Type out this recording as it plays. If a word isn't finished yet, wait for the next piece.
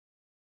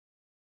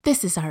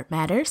This is Art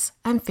Matters.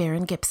 I'm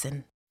Farron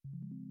Gibson.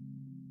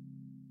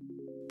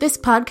 This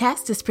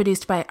podcast is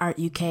produced by Art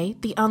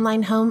UK, the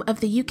online home of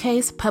the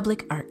UK's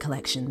public art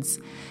collections.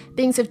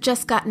 Things have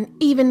just gotten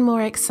even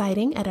more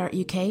exciting at Art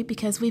UK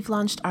because we've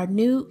launched our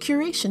new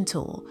curation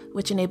tool,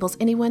 which enables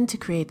anyone to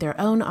create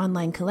their own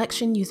online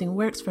collection using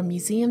works from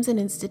museums and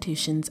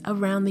institutions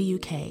around the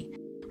UK.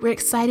 We're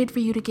excited for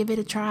you to give it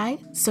a try,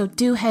 so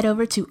do head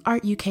over to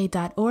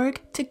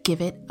artuk.org to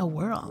give it a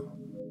whirl.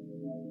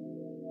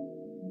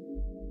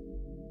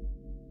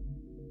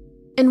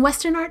 In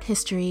Western art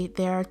history,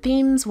 there are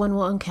themes one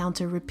will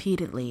encounter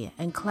repeatedly,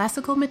 and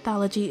classical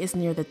mythology is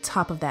near the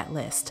top of that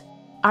list.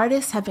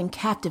 Artists have been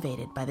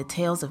captivated by the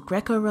tales of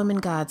Greco-Roman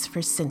gods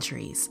for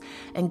centuries,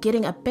 and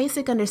getting a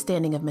basic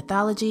understanding of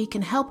mythology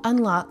can help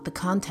unlock the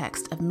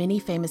context of many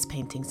famous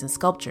paintings and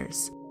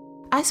sculptures.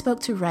 I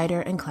spoke to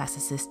writer and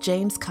classicist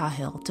James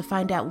Cahill to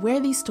find out where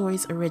these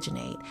stories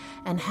originate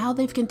and how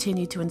they've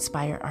continued to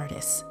inspire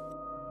artists.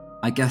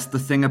 I guess the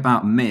thing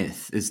about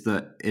myth is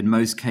that in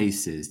most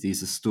cases,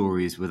 these are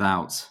stories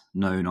without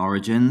known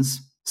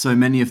origins. So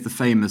many of the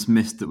famous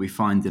myths that we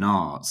find in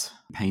art,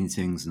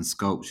 paintings and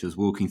sculptures,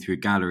 walking through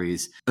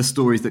galleries, are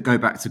stories that go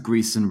back to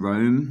Greece and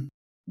Rome.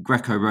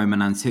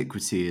 Greco-Roman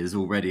antiquity is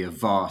already a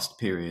vast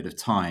period of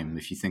time.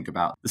 If you think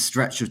about the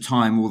stretch of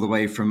time all the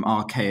way from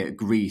archaic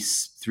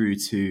Greece through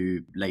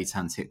to late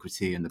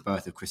antiquity and the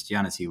birth of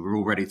Christianity, we're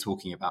already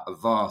talking about a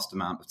vast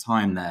amount of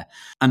time there.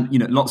 And,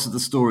 lots of the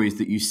stories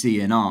that you see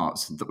in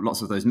art,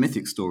 lots of those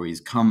mythic stories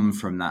come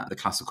from the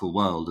classical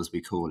world, as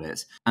we call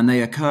it. And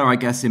they occur, I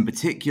guess, in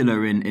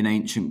particular in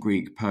ancient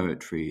Greek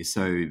poetry.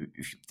 So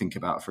if you think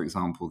about, for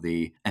example,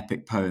 the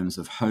epic poems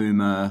of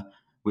Homer,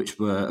 which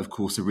were, of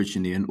course,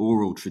 originally an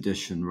oral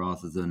tradition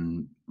rather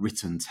than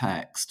written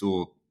text,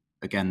 or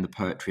again, the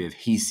poetry of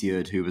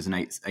Hesiod, who was an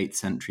 8th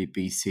century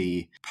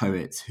BC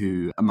poet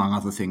who, among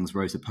other things,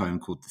 wrote a poem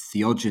called the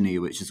Theogony,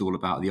 which is all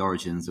about the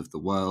origins of the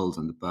world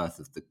and the birth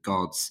of the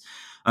gods,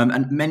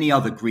 and many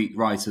other Greek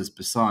writers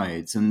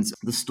besides. And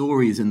the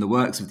stories in the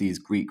works of these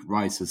Greek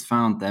writers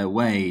found their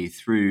way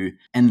through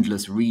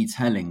endless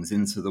retellings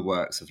into the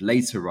works of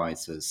later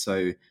writers,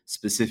 so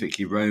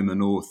specifically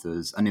Roman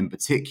authors, and in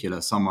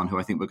particular, someone who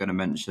I think we're going to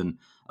mention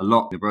a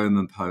lot, the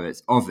Roman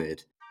poet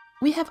Ovid.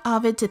 We have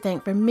Ovid to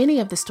thank for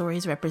many of the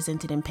stories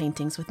represented in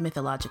paintings with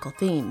mythological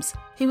themes.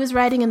 He was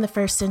writing in the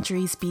 1st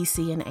centuries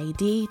BC and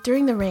AD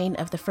during the reign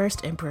of the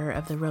first emperor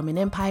of the Roman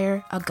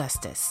Empire,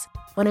 Augustus.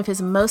 One of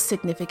his most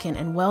significant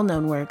and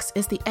well-known works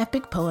is the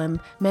epic poem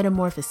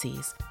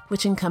Metamorphoses,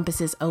 which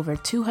encompasses over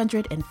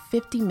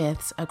 250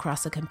 myths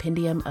across a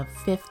compendium of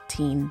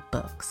 15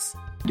 books.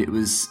 It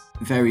was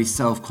very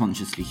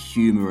self-consciously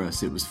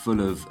humorous. It was full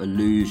of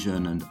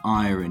allusion and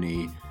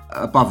irony.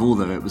 Above all,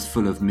 though, it was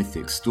full of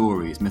mythic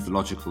stories,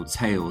 mythological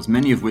tales,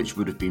 many of which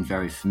would have been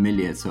very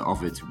familiar to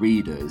Ovid's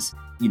readers.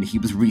 He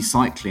was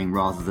recycling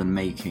rather than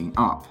making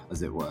up,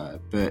 as it were.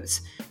 But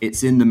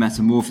it's in the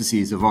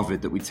Metamorphoses of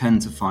Ovid that we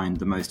tend to find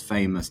the most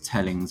famous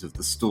tellings of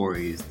the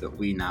stories that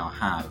we now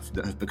have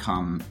that have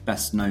become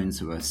best known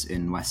to us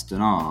in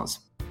Western art.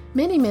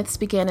 Many myths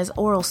began as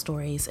oral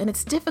stories, and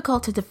it's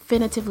difficult to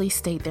definitively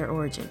state their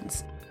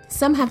origins.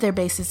 Some have their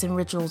basis in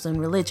rituals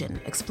and religion,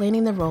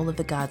 explaining the role of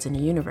the gods in the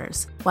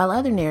universe, while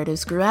other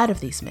narratives grew out of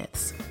these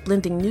myths,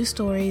 blending new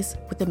stories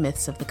with the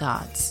myths of the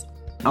gods.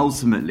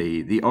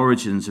 Ultimately, the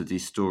origins of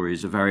these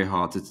stories are very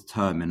hard to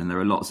determine, and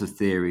there are lots of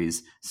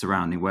theories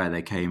surrounding where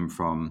they came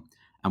from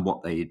and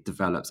what they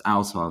developed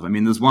out of. I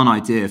mean, there's one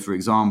idea, for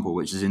example,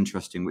 which is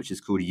interesting, which is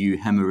called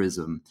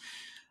euhemerism.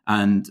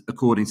 And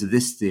according to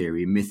this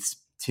theory, myths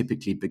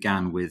typically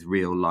began with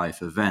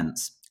real-life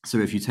events. So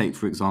if you take,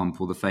 for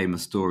example, the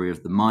famous story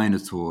of the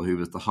Minotaur, who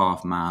was the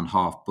half-man,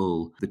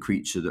 half-bull, the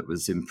creature that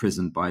was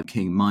imprisoned by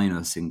King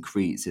Minos in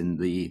Crete in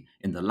the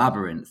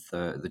labyrinth,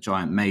 the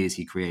giant maze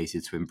he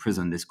created to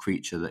imprison this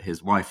creature that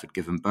his wife had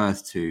given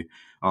birth to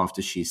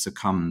after she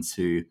succumbed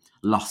to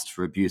lust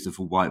for a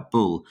beautiful white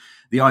bull.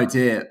 The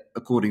idea,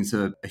 according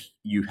to a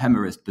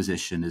euhemerist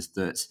position, is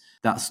that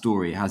that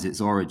story has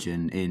its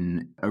origin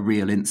in a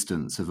real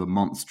instance of a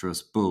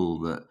monstrous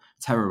bull that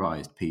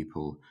terrorized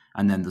people.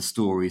 And then the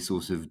story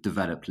sort of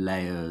developed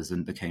layers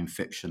and became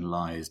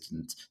fictionalized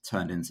and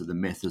turned into the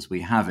myth as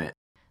we have it.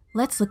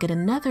 Let's look at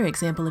another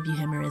example of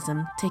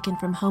euhemerism taken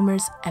from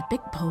Homer's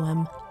epic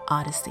poem,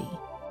 Odyssey.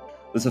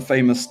 There's a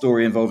famous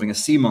story involving a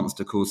sea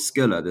monster called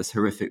Scylla, this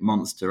horrific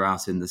monster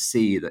out in the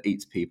sea that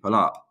eats people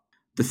up.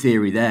 The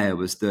theory there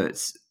was that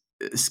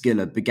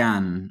Scylla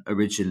began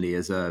originally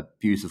as a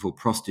beautiful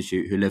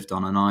prostitute who lived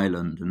on an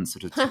island and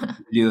sort of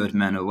lured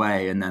men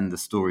away, and then the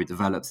story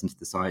develops into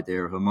this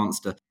idea of a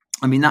monster.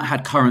 I mean, that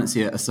had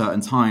currency at a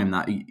certain time,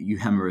 that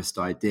euhemerist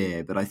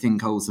idea, but I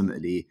think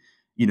ultimately,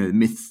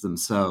 myths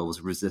themselves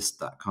resist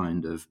that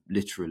kind of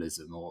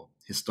literalism or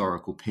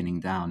historical pinning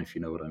down, if you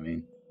know what I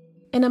mean.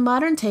 In a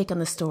modern take on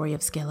the story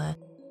of Scylla,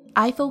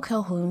 Eiffel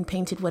Calhoun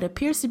painted what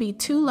appears to be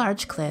two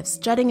large cliffs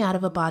jutting out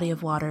of a body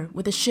of water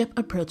with a ship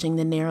approaching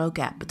the narrow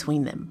gap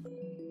between them.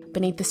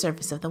 Beneath the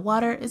surface of the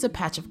water is a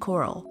patch of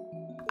coral.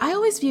 I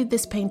always viewed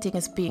this painting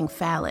as being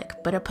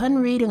phallic, but upon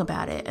reading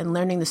about it and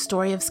learning the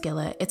story of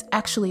Scylla, it's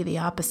actually the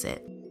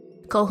opposite.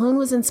 Colquhoun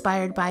was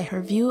inspired by her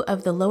view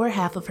of the lower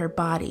half of her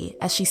body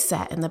as she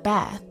sat in the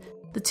bath.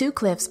 The two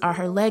cliffs are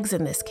her legs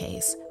in this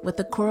case, with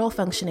the coral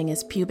functioning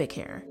as pubic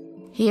hair.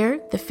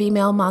 Here, the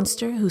female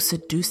monster who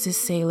seduces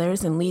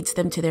sailors and leads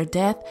them to their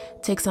death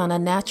takes on a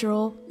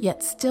natural,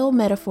 yet still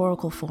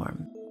metaphorical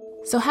form.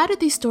 So how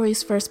did these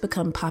stories first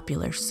become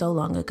popular so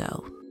long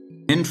ago?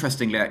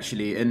 Interestingly,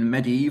 actually, in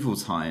medieval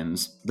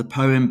times, the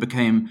poem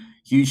became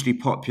hugely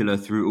popular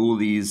through all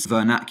these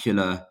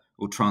vernacular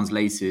or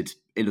translated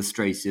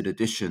illustrated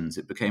editions.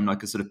 It became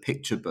like a sort of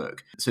picture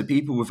book. So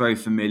people were very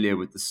familiar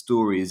with the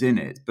stories in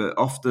it, but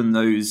often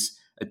those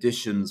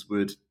editions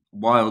would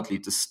wildly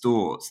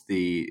distort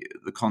the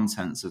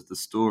contents of the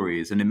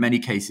stories. And in many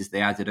cases, they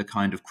added a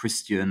kind of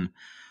Christian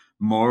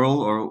moral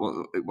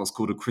or what's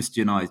called a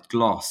Christianized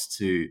gloss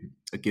to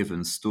a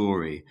given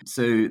story.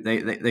 So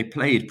they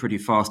played pretty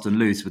fast and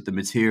loose with the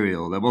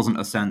material. There wasn't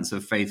a sense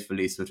of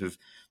faithfully sort of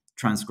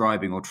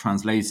transcribing or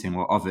translating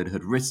what Ovid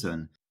had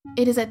written.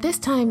 It is at this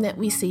time that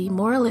we see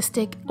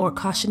moralistic or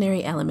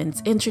cautionary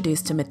elements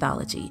introduced to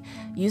mythology,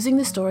 using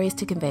the stories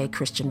to convey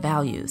Christian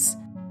values.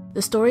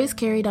 The stories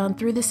carried on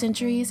through the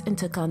centuries and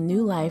took on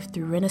new life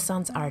through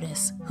Renaissance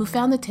artists who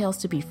found the tales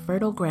to be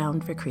fertile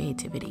ground for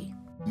creativity.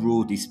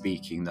 Broadly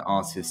speaking, the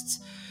artists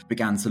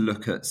began to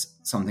look at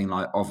something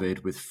like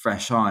Ovid with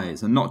fresh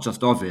eyes. And not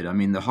just Ovid, I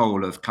mean, the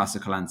whole of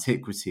classical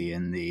antiquity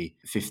in the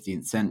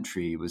 15th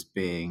century was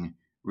being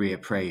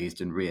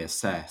reappraised and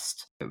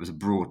reassessed. It was a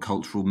broad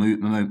cultural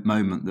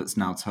moment that's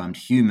now termed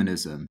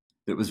humanism,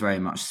 that was very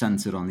much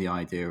centered on the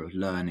idea of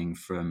learning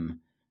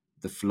from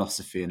the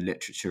philosophy and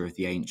literature of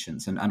the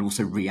ancients and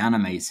also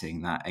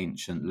reanimating that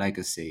ancient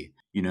legacy.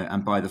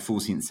 And by the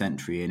 14th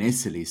century in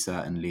Italy,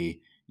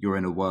 certainly, you're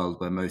in a world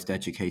where most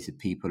educated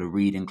people are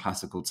reading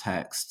classical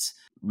texts,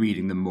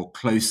 reading them more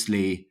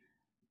closely,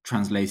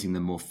 translating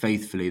them more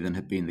faithfully than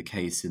had been the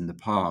case in the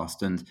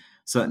past. And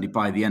certainly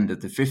by the end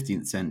of the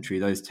 15th century,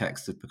 those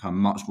texts have become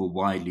much more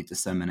widely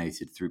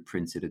disseminated through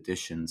printed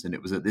editions. And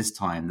it was at this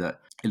time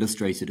that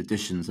illustrated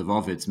editions of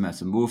Ovid's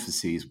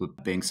Metamorphoses were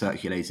being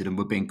circulated and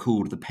were being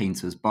called the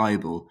painter's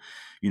Bible.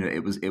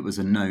 It was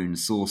a known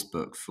source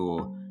book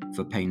for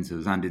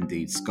painters and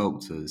indeed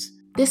sculptors.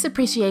 This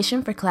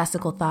appreciation for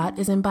classical thought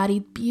is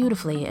embodied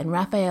beautifully in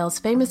Raphael's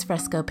famous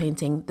fresco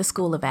painting, The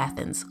School of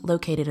Athens,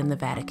 located in the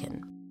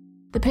Vatican.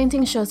 The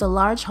painting shows a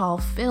large hall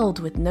filled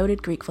with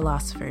noted Greek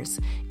philosophers,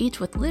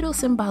 each with little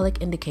symbolic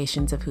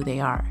indications of who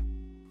they are.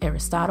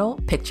 Aristotle,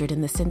 pictured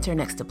in the center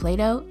next to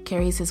Plato,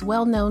 carries his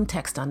well-known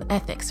text on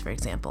ethics, for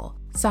example.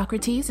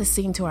 Socrates is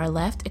seen to our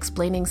left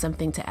explaining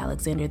something to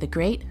Alexander the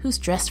Great, who's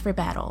dressed for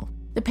battle.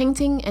 The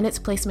painting and its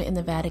placement in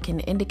the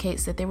Vatican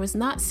indicates that there was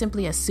not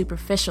simply a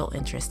superficial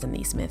interest in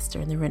these myths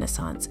during the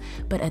Renaissance,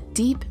 but a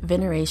deep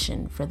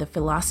veneration for the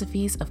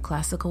philosophies of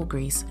classical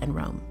Greece and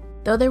Rome.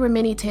 Though there were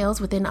many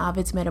tales within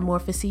Ovid's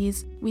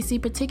Metamorphoses, we see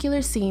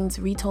particular scenes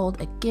retold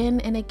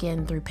again and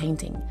again through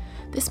painting.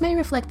 This may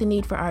reflect the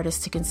need for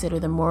artists to consider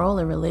the moral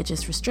and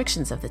religious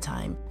restrictions of the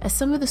time, as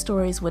some of the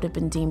stories would have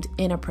been deemed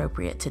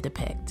inappropriate to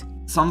depict.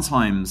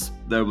 Sometimes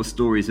there were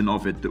stories in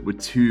Ovid that were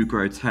too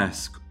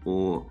grotesque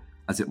or,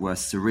 as it were,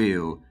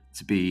 surreal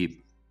to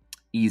be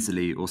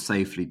easily or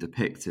safely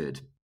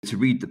depicted. To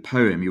read the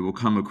poem, you will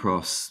come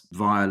across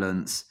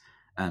violence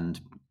and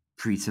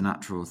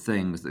preternatural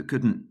things that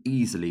couldn't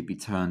easily be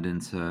turned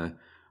into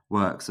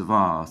works of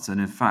art.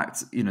 And in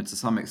fact, to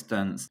some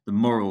extent, the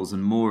morals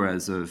and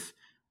mores of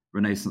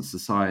Renaissance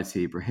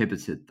society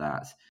prohibited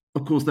that.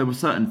 Of course, there were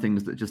certain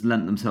things that just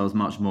lent themselves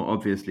much more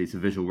obviously to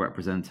visual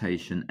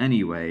representation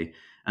anyway.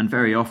 And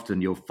very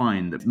often you'll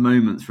find that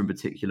moments from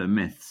particular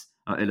myths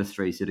are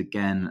illustrated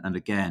again and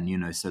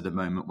again, so the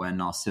moment where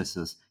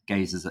Narcissus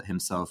gazes at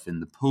himself in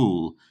the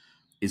pool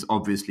is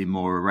obviously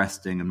more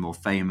arresting and more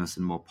famous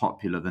and more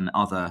popular than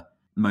other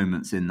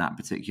moments in that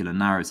particular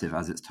narrative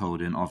as it's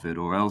told in Ovid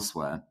or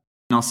elsewhere.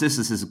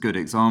 Narcissus is a good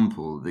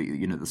example,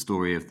 the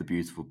story of the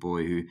beautiful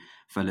boy who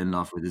fell in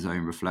love with his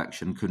own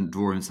reflection, couldn't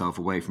draw himself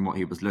away from what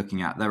he was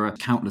looking at. There are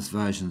countless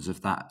versions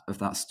of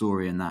that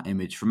story and that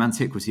image from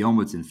antiquity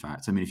onwards, in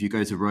fact. I mean, if you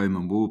go to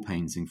Roman wall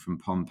painting from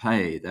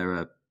Pompeii, there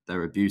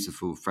are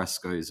beautiful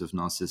frescoes of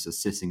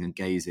Narcissus sitting and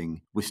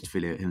gazing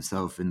wistfully at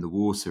himself in the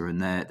water,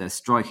 and they're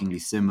strikingly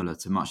similar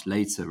to much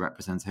later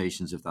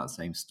representations of that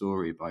same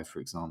story by, for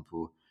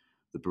example,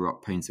 the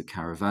Baroque painter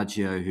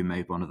Caravaggio, who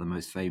made one of the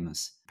most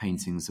famous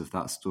paintings of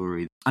that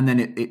story. And then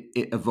it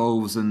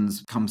evolves and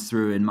comes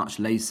through in much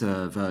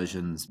later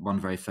versions, one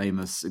very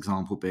famous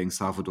example being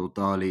Salvador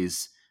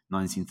Dali's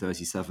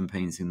 1937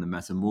 painting, The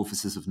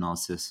Metamorphoses of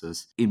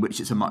Narcissus, in which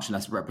it's a much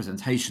less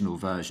representational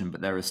version,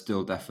 but there are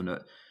still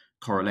definite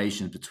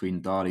correlations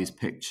between Dali's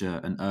picture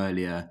and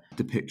earlier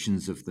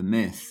depictions of the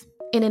myth.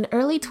 In an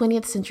early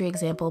 20th century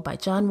example by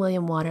John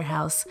William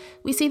Waterhouse,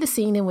 we see the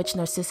scene in which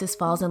Narcissus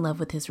falls in love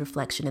with his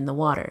reflection in the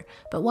water,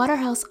 but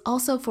Waterhouse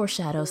also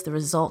foreshadows the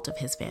result of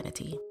his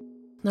vanity.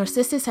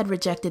 Narcissus had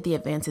rejected the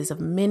advances of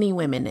many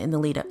women in the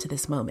lead up to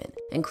this moment,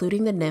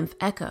 including the nymph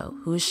Echo,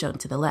 who is shown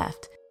to the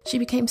left. She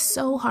became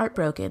so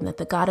heartbroken that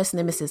the goddess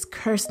Nemesis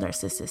cursed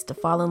Narcissus to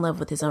fall in love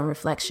with his own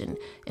reflection,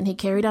 and he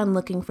carried on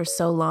looking for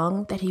so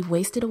long that he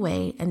wasted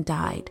away and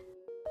died.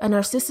 A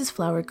narcissus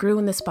flower grew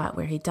in the spot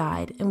where he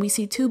died, and we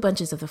see 2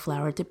 bunches of the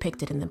flower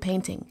depicted in the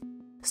painting.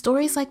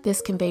 Stories like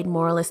this conveyed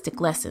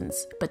moralistic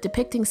lessons, but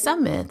depicting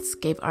some myths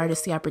gave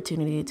artists the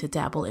opportunity to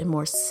dabble in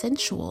more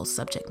sensual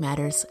subject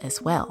matters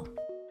as well.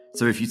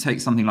 So if you take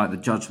something like the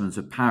Judgment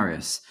of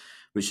Paris,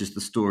 which is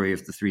the story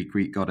of the 3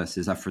 Greek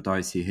goddesses,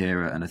 Aphrodite,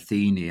 Hera, and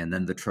Athene, and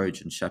then the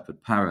Trojan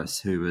shepherd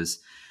Paris, who was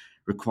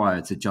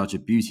required to judge a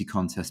beauty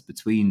contest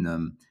between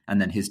them, and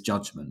then his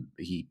judgment.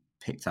 He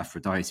picked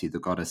Aphrodite, the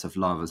goddess of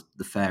love, as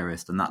the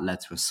fairest, and that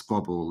led to a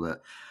squabble that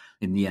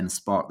in the end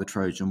sparked the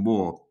Trojan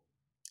War.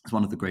 It's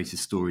one of the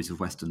greatest stories of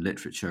Western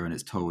literature, and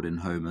it's told in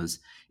Homer's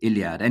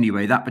Iliad.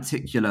 Anyway, that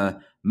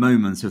particular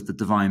moment of the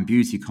divine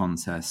beauty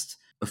contest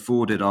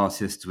afforded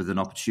artists with an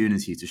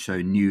opportunity to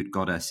show nude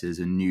goddesses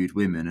and nude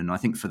women. And I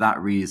think for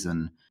that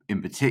reason,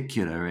 in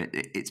particular,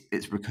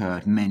 it's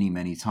recurred many,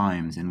 many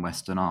times in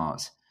Western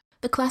art.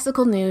 The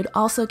classical nude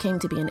also came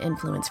to be an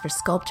influence for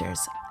sculptures,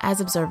 as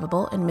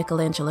observable in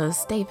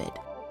Michelangelo's David.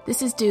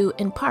 This is due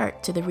in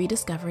part to the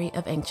rediscovery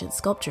of ancient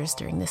sculptures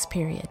during this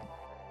period.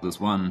 There's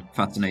one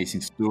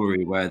fascinating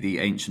story where the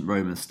ancient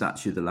Roman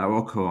statue, the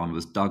Laocoon,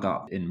 was dug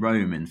up in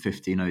Rome in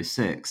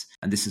 1506.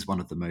 And this is one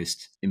of the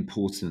most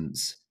important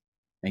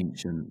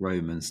ancient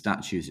Roman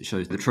statues. It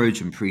shows the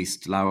Trojan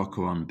priest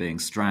Laocoon being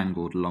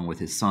strangled along with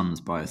his sons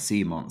by a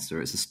sea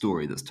monster. It's a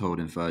story that's told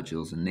in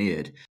Virgil's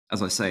Aeneid.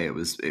 As I say, it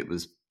was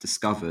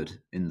discovered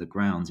in the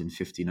ground in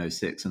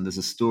 1506, and there's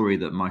a story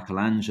that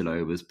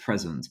Michelangelo was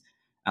present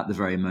at the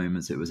very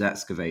moment it was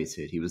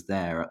excavated. He was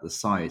there at the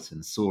site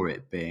and saw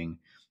it being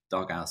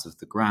dug out of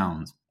the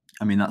ground.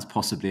 I mean, that's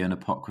possibly an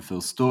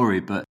apocryphal story,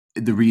 but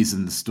the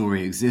reason the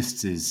story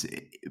exists is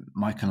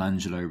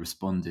Michelangelo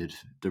responded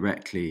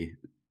directly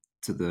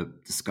to the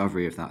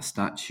discovery of that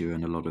statue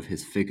and a lot of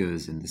his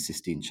figures in the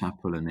Sistine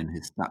Chapel and in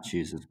his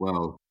statues as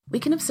well. We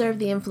can observe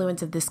the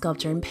influence of this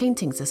sculpture in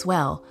paintings as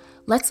well.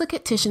 Let's look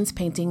at Titian's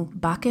painting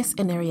Bacchus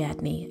and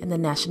Ariadne in the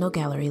National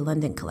Gallery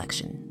London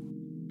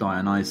collection.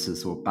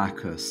 Dionysus, or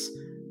Bacchus,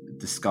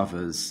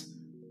 discovers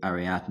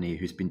Ariadne,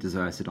 who's been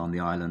deserted on the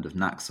island of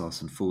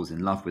Naxos, and falls in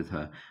love with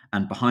her.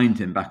 And behind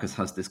him, Bacchus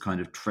has this kind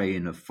of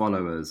train of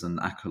followers and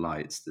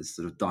acolytes, this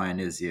sort of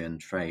Dionysian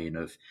train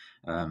of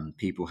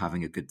people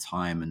having a good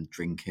time and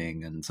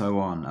drinking and so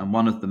on. And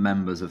one of the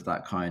members of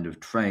that kind of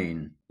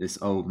train, this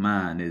old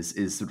man,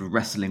 is sort of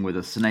wrestling with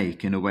a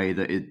snake in a way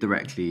that it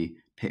directly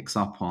picks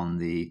up on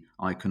the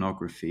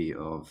iconography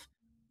of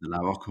the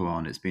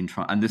Laocoon. It's been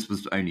and this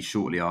was only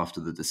shortly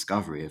after the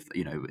discovery of,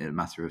 in a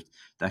matter of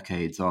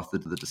decades after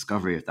the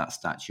discovery of that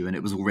statue, and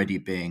it was already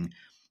being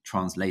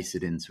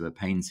translated into a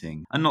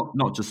painting, and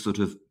not just sort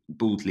of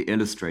baldly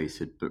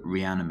illustrated, but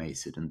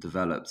reanimated and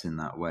developed in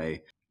that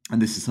way.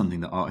 And this is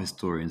something that art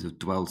historians have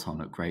dwelt on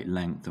at great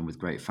length and with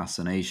great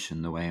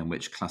fascination, the way in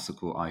which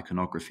classical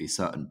iconography,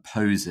 certain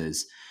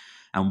poses,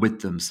 and with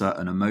them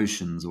certain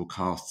emotions or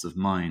casts of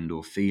mind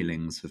or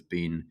feelings, have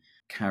been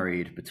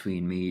carried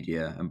between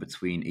media and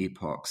between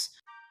epochs.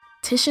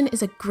 Titian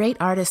is a great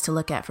artist to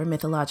look at for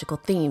mythological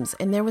themes,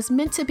 and there was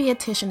meant to be a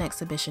Titian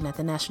exhibition at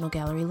the National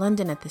Gallery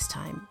London at this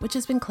time, which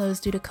has been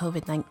closed due to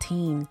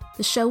COVID-19.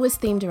 The show was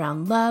themed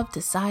around love,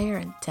 desire,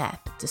 and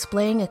death,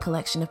 displaying a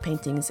collection of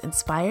paintings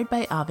inspired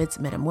by Ovid's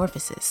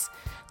Metamorphoses.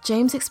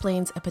 James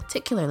explains a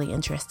particularly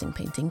interesting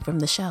painting from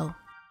the show.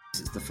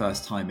 It's the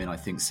first time in, I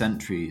think,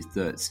 centuries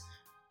that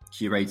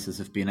curators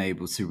have been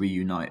able to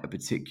reunite a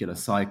particular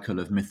cycle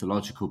of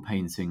mythological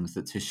paintings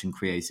that Titian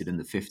created in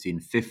the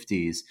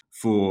 1550s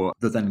for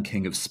the then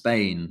King of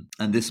Spain.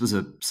 And this was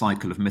a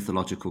cycle of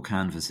mythological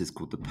canvases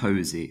called the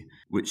Poesy,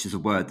 which is a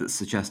word that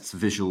suggests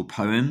visual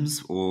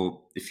poems,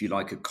 or, if you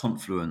like, a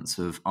confluence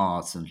of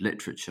art and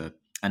literature.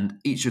 And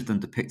each of them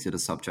depicted a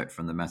subject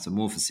from the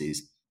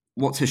Metamorphoses.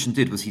 What Titian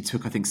did was he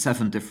took, I think,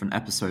 7 different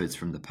episodes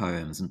from the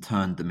poems and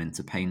turned them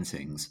into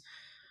paintings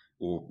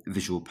or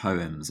visual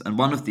poems. And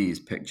one of these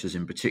pictures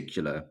in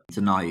particular,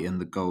 Danae in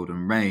the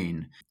Golden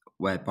Rain,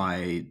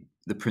 whereby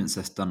the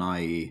Princess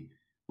Danae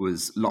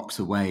was locked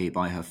away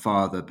by her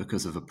father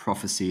because of a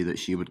prophecy that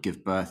she would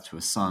give birth to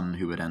a son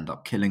who would end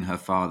up killing her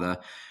father.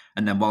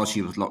 And then while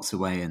she was locked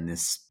away in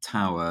this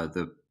tower,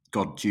 the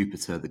god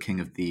Jupiter, the king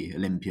of the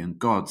Olympian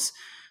gods,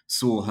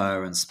 saw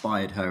her and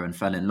spied her and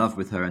fell in love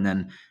with her, and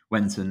then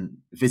went and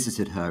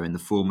visited her in the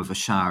form of a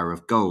shower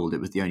of gold.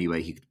 It was the only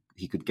way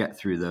he could get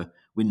through the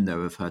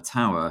window of her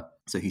tower.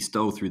 So he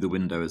stole through the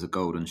window as a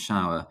golden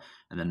shower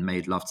and then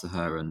made love to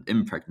her and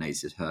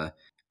impregnated her.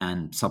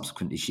 And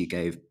subsequently she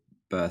gave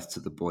birth to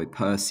the boy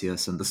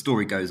Perseus, and the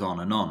story goes on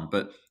and on.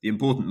 But the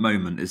important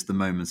moment is the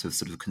moment of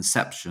sort of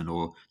conception,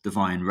 or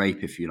divine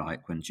rape, if you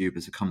like, when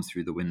Jupiter comes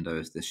through the window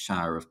as this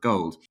shower of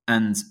gold.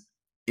 And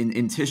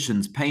in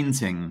Titian's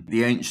painting,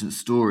 the ancient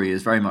story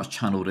is very much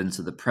channeled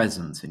into the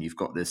present, and you've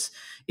got this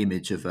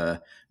image of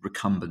a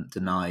recumbent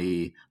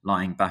Danae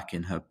lying back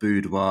in her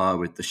boudoir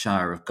with the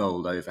shower of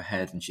gold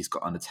overhead, and she's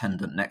got an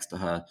attendant next to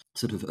her,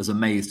 sort of as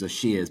amazed as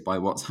she is by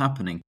what's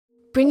happening.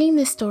 Bringing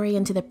this story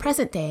into the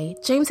present day,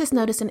 James has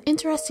noticed an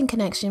interesting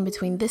connection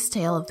between this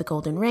tale of the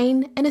Golden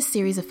Rain and a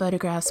series of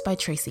photographs by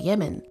Tracey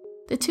Emin.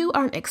 The two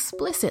aren't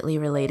explicitly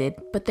related,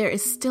 but there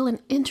is still an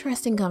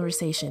interesting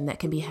conversation that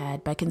can be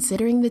had by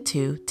considering the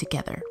two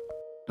together.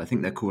 I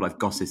think they're called I've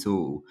Got It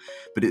All,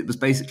 but it was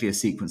basically a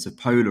sequence of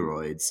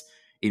Polaroids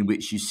in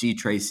which you see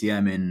Tracey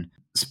Emin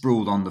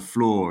sprawled on the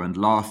floor and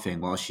laughing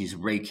while she's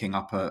raking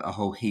up a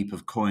whole heap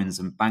of coins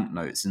and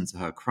banknotes into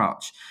her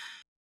crutch.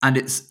 And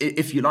it's,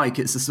 if you like,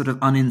 it's a sort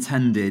of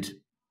unintended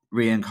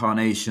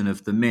reincarnation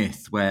of the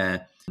myth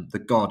where the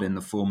god in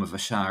the form of a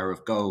shower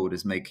of gold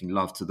is making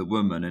love to the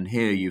woman. And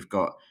here you've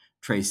got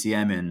Tracey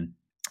Emin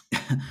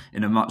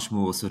in a much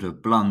more sort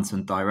of blunt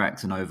and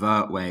direct and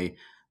overt way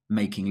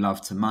making love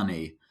to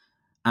money.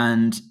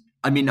 And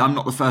I mean, I'm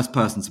not the first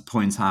person to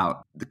point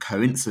out the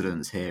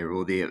coincidence here,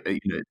 or the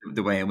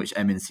the way in which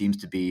Emin seems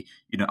to be,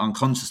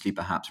 unconsciously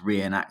perhaps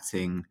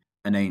reenacting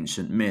an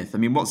ancient myth. I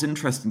mean, what's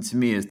interesting to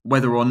me is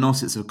whether or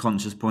not it's a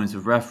conscious point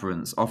of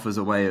reference offers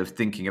a way of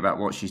thinking about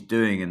what she's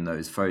doing in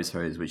those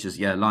photos, which is,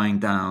 lying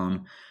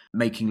down,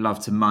 making love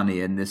to money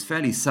in this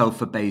fairly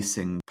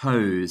self-abasing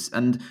pose,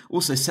 and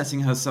also setting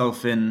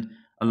herself in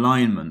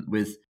alignment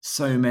with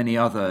so many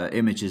other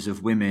images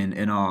of women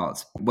in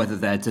art, whether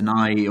they're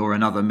Danae or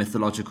another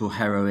mythological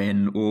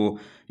heroine or,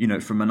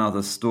 from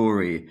another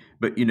story.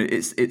 But,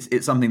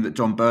 it's something that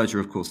John Berger,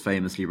 of course,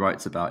 famously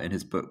writes about in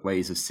his book,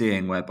 Ways of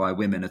Seeing, whereby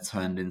women are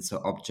turned into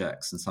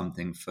objects and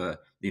something for,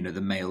 the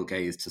male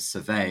gaze to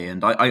survey.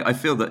 And I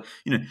feel that,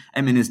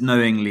 Emin is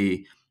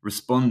knowingly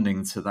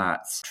responding to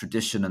that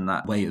tradition and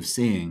that way of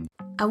seeing.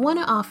 I want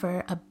to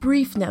offer a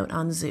brief note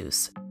on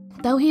Zeus.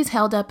 Though he's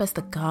held up as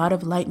the god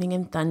of lightning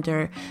and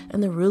thunder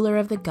and the ruler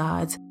of the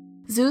gods,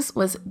 Zeus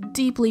was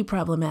deeply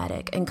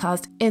problematic and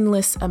caused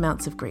endless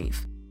amounts of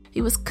grief. He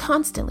was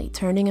constantly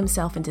turning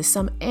himself into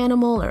some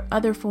animal or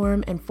other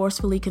form and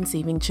forcefully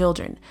conceiving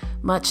children,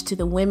 much to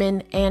the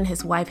women and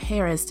his wife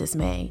Hera's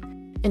dismay.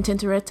 In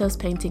Tintoretto's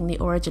painting The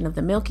Origin of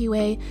the Milky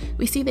Way,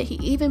 we see that he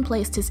even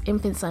placed his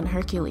infant son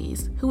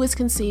Hercules, who was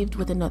conceived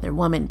with another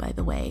woman, by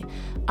the way,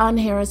 on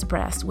Hera's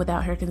breast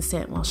without her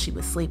consent while she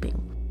was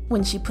sleeping.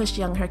 When she pushed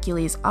young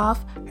Hercules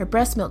off, her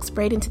breast milk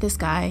sprayed into the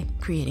sky,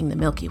 creating the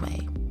Milky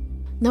Way.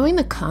 Knowing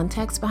the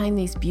context behind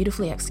these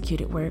beautifully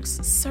executed works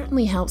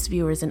certainly helps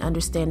viewers in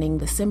understanding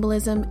the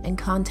symbolism and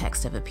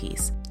context of a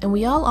piece, and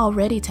we all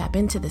already tap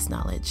into this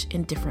knowledge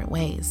in different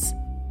ways.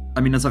 I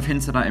mean, as I've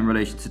hinted at in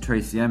relation to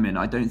Tracey Emin,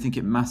 I don't think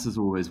it matters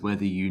always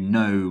whether you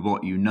know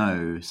what you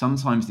know.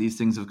 Sometimes these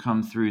things have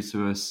come through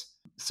to us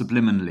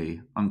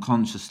subliminally,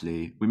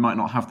 unconsciously. We might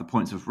not have the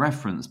points of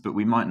reference, but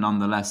we might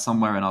nonetheless,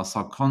 somewhere in our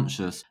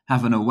subconscious,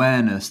 have an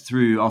awareness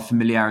through our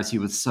familiarity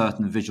with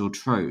certain visual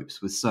tropes,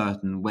 with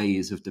certain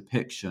ways of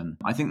depiction.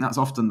 I think that's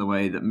often the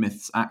way that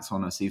myths act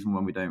on us, even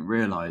when we don't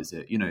realize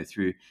it,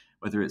 through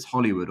whether it's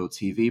Hollywood or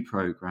TV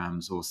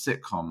programs or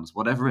sitcoms,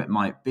 whatever it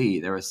might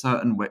be. There are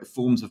certain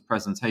forms of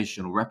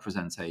presentation or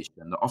representation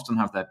that often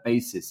have their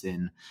basis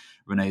in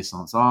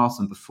Renaissance art,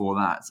 and before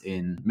that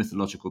in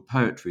mythological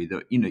poetry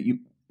that, you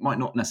might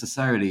not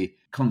necessarily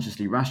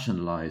consciously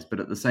rationalize,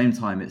 but at the same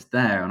time it's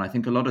there. And I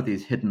think a lot of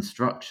these hidden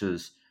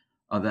structures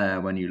are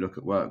there when you look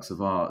at works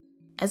of art.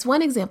 As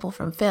one example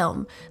from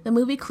film, the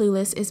movie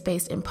Clueless is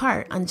based in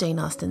part on Jane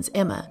Austen's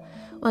Emma.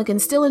 One can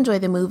still enjoy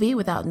the movie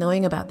without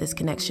knowing about this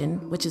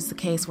connection, which is the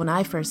case when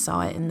I first saw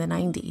it in the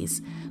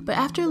 90s. But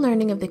after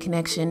learning of the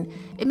connection,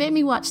 it made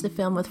me watch the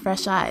film with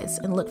fresh eyes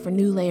and look for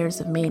new layers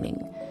of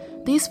meaning.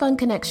 These fun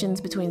connections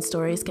between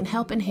stories can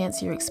help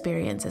enhance your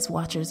experience as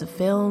watchers of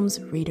films,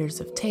 readers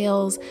of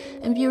tales,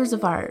 and viewers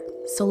of art,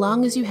 so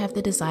long as you have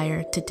the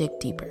desire to dig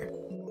deeper.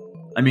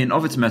 I mean,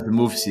 Ovid's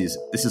Metamorphoses,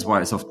 this is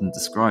why it's often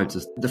described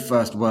as the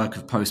first work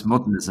of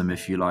postmodernism,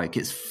 if you like.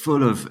 It's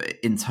full of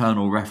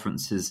internal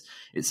references.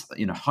 It's,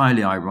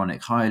 highly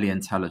ironic, highly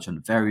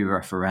intelligent, very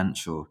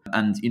referential.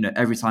 And,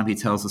 every time he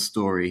tells a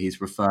story,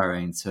 he's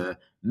referring to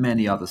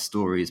many other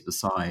stories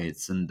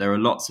besides. And there are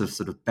lots of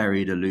sort of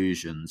buried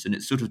allusions. And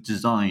it's sort of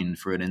designed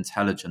for an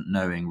intelligent,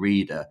 knowing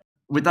reader.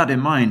 With that in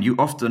mind, you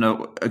often are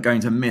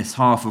going to miss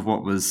half of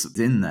what was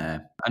in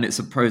there. And it's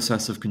a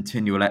process of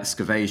continual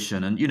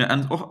excavation. And,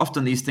 and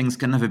often these things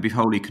can never be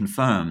wholly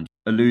confirmed.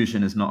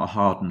 Illusion is not a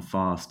hard and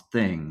fast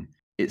thing.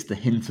 It's the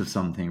hint of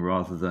something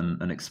rather than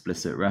an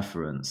explicit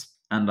reference.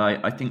 And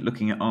I think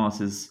looking at art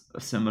is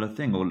a similar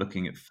thing, or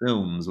looking at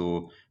films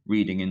or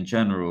reading in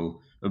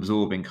general,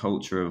 absorbing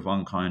culture of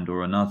one kind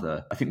or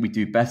another. I think we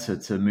do better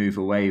to move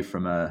away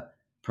from a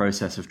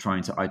process of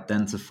trying to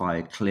identify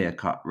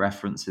clear-cut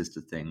references to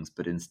things,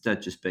 but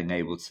instead just being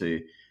able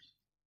to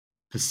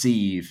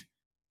perceive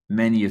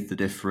many of the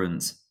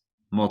different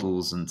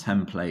models and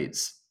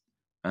templates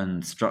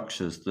and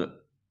structures that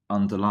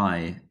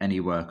underlie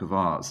any work of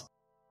art.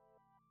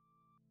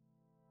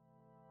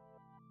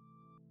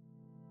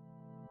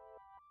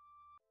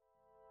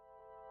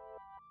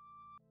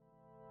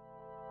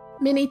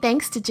 Many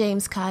thanks to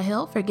James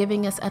Cahill for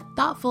giving us a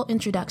thoughtful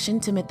introduction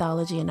to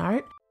mythology and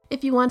art.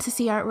 If you want to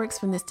see artworks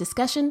from this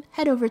discussion,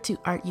 head over to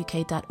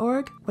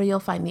artuk.org, where you'll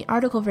find the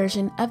article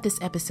version of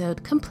this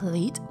episode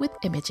complete with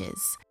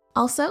images.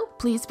 Also,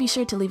 please be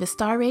sure to leave a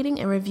star rating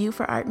and review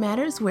for Art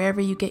Matters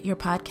wherever you get your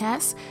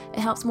podcasts. It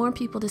helps more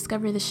people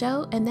discover the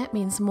show, and that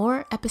means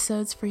more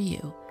episodes for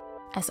you.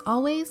 As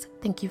always,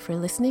 thank you for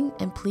listening,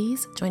 and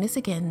please join us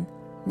again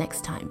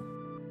next time.